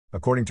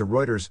According to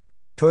Reuters,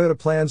 Toyota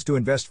plans to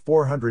invest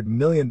 $400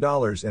 million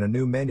in a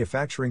new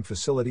manufacturing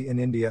facility in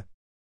India.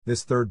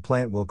 This third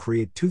plant will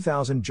create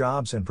 2,000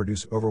 jobs and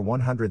produce over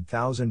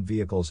 100,000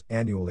 vehicles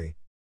annually.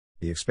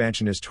 The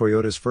expansion is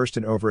Toyota's first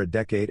in over a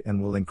decade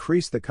and will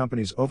increase the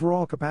company's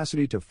overall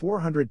capacity to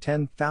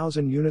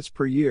 410,000 units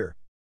per year.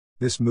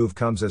 This move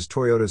comes as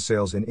Toyota's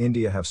sales in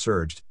India have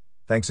surged,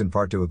 thanks in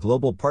part to a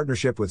global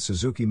partnership with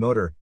Suzuki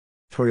Motor.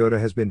 Toyota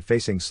has been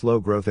facing slow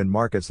growth in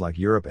markets like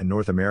Europe and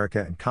North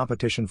America and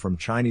competition from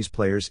Chinese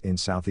players in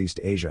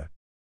Southeast Asia.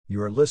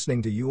 You are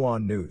listening to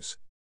Yuan News.